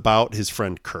 which is about his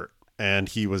friend Kurt, and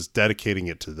he was dedicating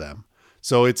it to them.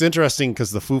 So it's interesting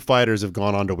because the Foo Fighters have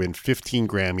gone on to win 15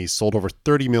 Grammys, sold over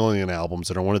 30 million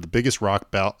albums, and are one of the biggest rock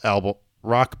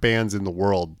bands in the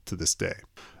world to this day.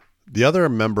 The other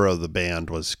member of the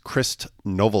band was Krist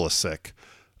Novoselic.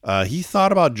 He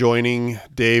thought about joining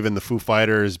Dave and the Foo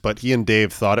Fighters, but he and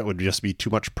Dave thought it would just be too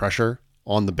much pressure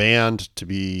on the band to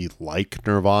be like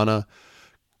Nirvana.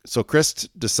 So Krist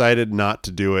decided not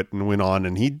to do it and went on,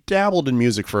 and he dabbled in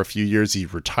music for a few years. He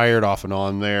retired off and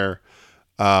on there.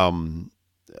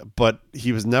 But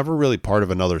he was never really part of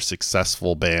another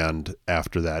successful band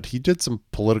after that. He did some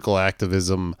political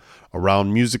activism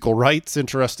around musical rights,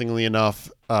 interestingly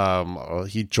enough.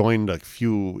 He joined a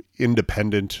few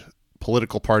independent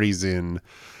political parties in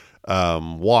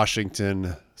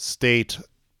Washington State.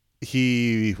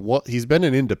 He's been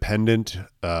an independent,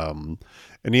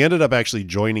 and he ended up actually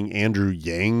joining Andrew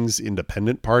Yang's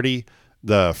independent party,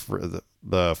 the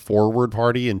Forward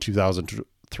Party, in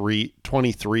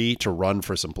 2023 to run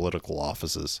for some political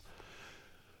offices.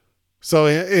 So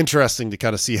interesting to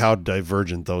kind of see how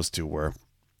divergent those two were.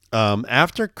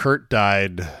 After Kurt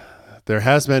died, there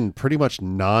has been pretty much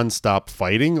nonstop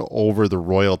fighting over the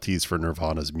royalties for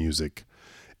Nirvana's music.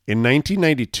 In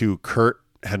 1992, Kurt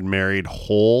had married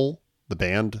Hole, the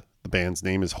band's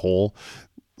name is Hole,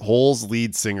 Hole's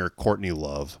lead singer, Courtney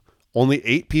Love. Only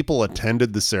 8 people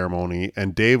attended the ceremony,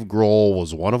 and Dave Grohl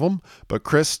was one of them, but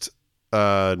Krist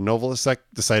Novoselic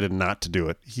decided not to do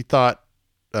it. He thought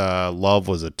Love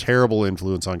was a terrible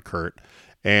influence on Kurt,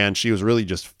 and she was really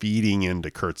just feeding into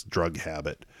Kurt's drug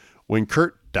habit. When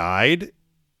Kurt died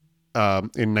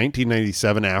in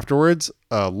 1997 afterwards,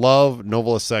 Love,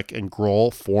 Novoselic, and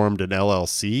Grohl formed an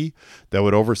LLC that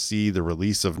would oversee the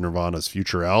release of Nirvana's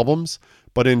future albums.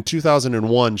 But in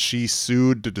 2001, she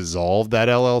sued to dissolve that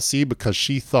LLC because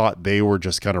she thought they were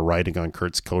just kind of riding on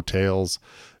Kurt's coattails.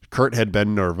 Kurt had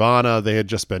been Nirvana. They had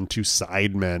just been 2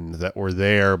 sidemen that were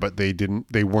there, but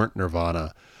they weren't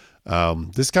Nirvana.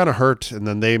 This kind of hurt. And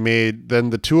then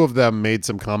the two of them made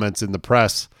some comments in the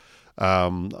press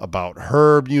about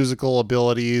her musical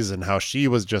abilities and how she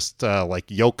was just like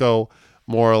Yoko,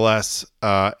 more or less.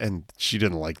 And she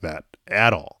didn't like that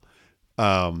at all.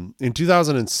 In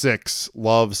 2006,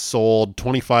 Love sold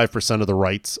 25% of the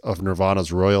rights of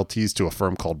Nirvana's royalties to a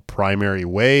firm called Primary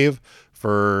Wave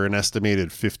for an estimated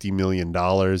 $50 million.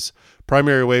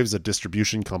 Primary Wave is a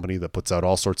distribution company that puts out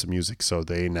all sorts of music, so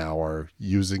they now are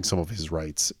using some of his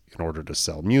rights in order to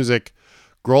sell music.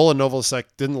 Grohl and Novoselic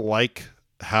didn't like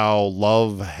how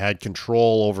Love had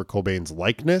control over Cobain's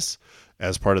likeness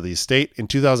as part of the estate. In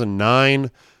 2009,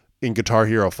 in Guitar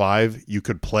Hero 5, you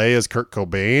could play as Kurt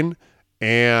Cobain,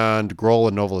 and Grohl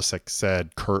and Novoselic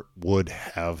said Kurt would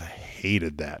have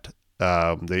hated that.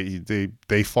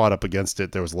 They fought up against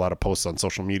it. There was a lot of posts on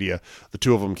social media. The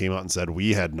two of them came out and said,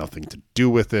 we had nothing to do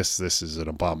with this. This is an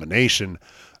abomination.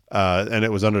 And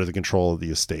it was under the control of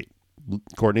the estate.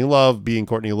 Courtney Love, being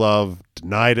Courtney Love,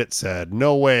 denied it, said,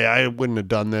 no way, I wouldn't have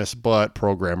done this. But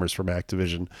programmers from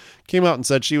Activision came out and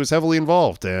said she was heavily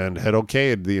involved and had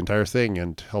okayed the entire thing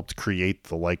and helped create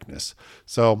the likeness.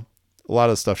 So a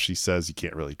lot of stuff she says you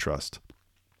can't really trust.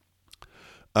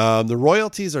 The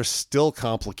royalties are still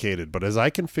complicated, but as I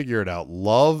can figure it out,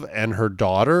 Love and her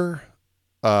daughter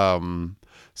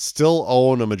still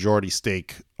own a majority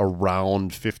stake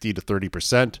around 50 to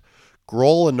 30%.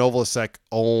 Grohl and Novoselic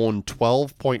own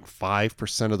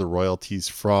 12.5% of the royalties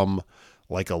from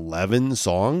like 11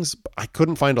 songs. I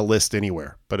couldn't find a list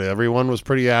anywhere, but everyone was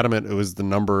pretty adamant the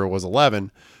number was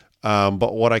 11.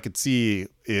 But what I could see,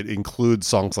 it includes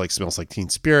songs like Smells Like Teen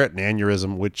Spirit and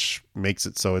Aneurysm, which makes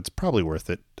it so it's probably worth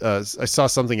it. I saw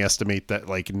something estimate that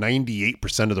like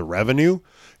 98% of the revenue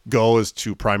goes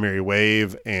to Primary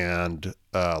Wave and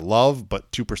Love, but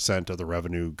 2% of the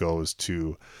revenue goes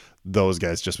to those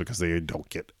guys just because they don't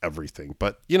get everything.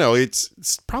 But,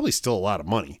 it's probably still a lot of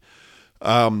money.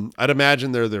 I'd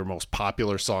imagine they're their most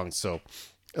popular songs, so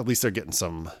at least they're getting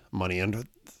some money. And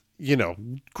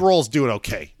Grohl's doing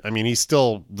okay. I mean, he's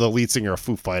still the lead singer of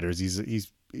Foo Fighters.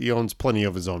 He owns plenty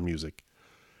of his own music.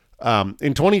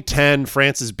 In 2010,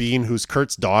 Frances Bean, who's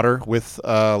Kurt's daughter with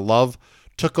Love,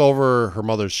 took over her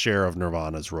mother's share of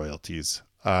Nirvana's royalties.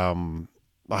 I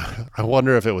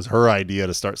wonder if it was her idea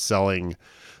to start selling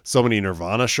so many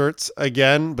Nirvana shirts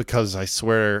again, because I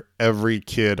swear every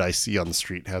kid I see on the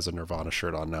street has a Nirvana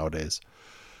shirt on nowadays.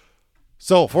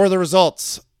 So for the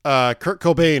results, Kurt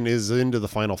Cobain is into the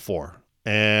final four,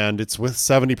 and it's with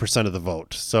 70% of the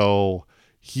vote. So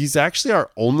he's actually our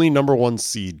only number one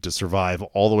seed to survive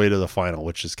all the way to the final,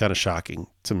 which is kind of shocking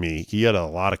to me. He had a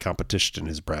lot of competition in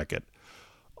his bracket.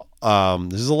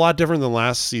 This is a lot different than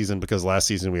last season, because last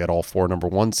season we had all 4 number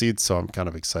one seeds, so I'm kind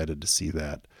of excited to see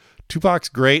that. Tupac's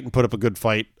great and put up a good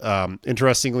fight.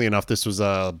 Interestingly enough, this was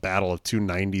a battle of 2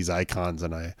 90s icons,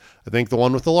 and I think the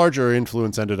one with the larger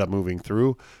influence ended up moving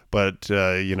through, but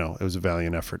it was a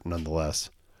valiant effort nonetheless.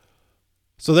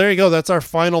 So there you go. That's our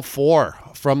final 4.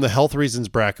 From the Health Reasons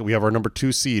bracket, we have our number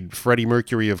 2 seed, Freddie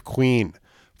Mercury of Queen.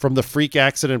 From the Freak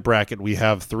Accident bracket, we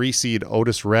have 3 seed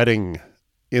Otis Redding.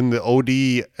 In the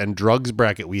OD and Drugs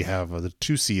bracket, we have the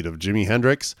 2 seed of Jimi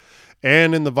Hendrix.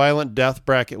 And in the Violent Death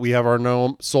bracket, we have our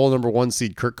sole number 1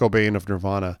 seed, Kurt Cobain of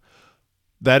Nirvana.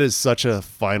 That is such a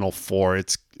final 4.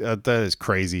 That is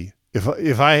crazy.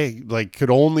 If I could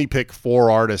only pick 4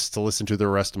 artists to listen to the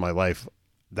rest of my life,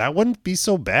 that wouldn't be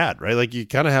so bad, right? Like, you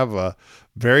kind of have a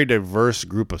very diverse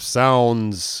group of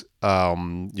sounds.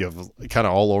 You have kind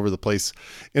of all over the place.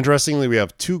 Interestingly, we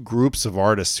have 2 groups of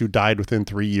artists who died within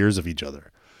 3 years of each other.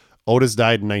 Otis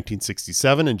died in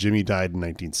 1967 and Jimmy died in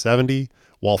 1970,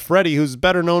 while Freddie, who's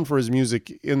better known for his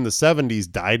music in the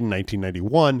 70s, died in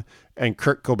 1991, and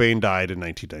Kurt Cobain died in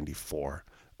 1994.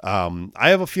 I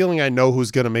have a feeling I know who's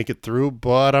going to make it through,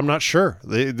 but I'm not sure.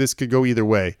 This could go either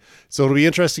way. So it'll be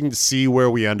interesting to see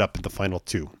where we end up in the final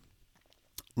 2.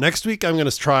 Next week, I'm going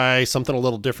to try something a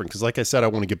little different, because like I said, I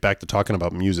want to get back to talking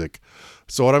about music.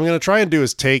 So what I'm going to try and do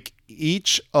is take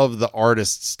each of the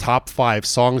artists' top 5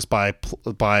 songs by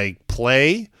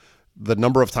play, the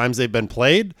number of times they've been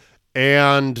played,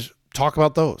 and talk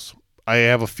about those. I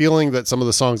have a feeling that some of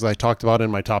the songs that I talked about in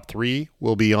my top 3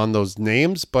 will be on those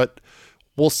names, but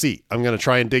we'll see. I'm going to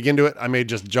try and dig into it. I may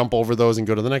just jump over those and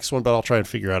go to the next one, but I'll try and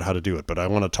figure out how to do it. But I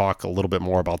want to talk a little bit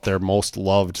more about their most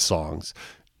loved songs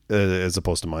as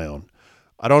opposed to my own.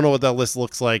 I don't know what that list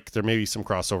looks like. There may be some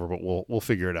crossover, but we'll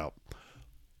figure it out.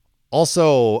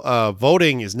 Also,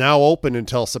 voting is now open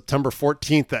until September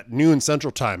 14th at noon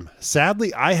Central Time.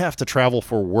 Sadly, I have to travel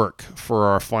for work for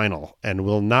our final and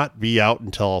will not be out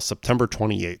until September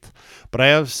 28th. But I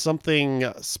have something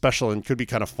special and could be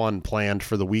kind of fun planned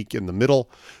for the week in the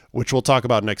middle, which we'll talk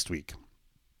about next week.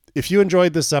 If you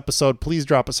enjoyed this episode, please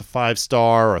drop us a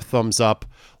 5-star or a thumbs up.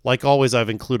 Like always, I've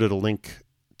included a link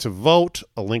to vote,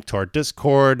 a link to our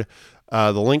Discord,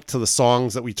 the link to the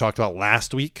songs that we talked about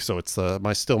last week. So it's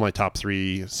still my top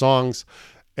 3 songs.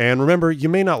 And remember, you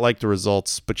may not like the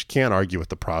results, but you can't argue with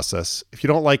the process. If you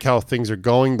don't like how things are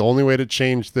going, the only way to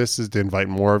change this is to invite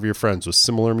more of your friends with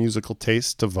similar musical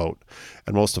tastes to vote.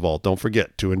 And most of all, don't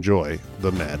forget to enjoy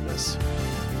the madness.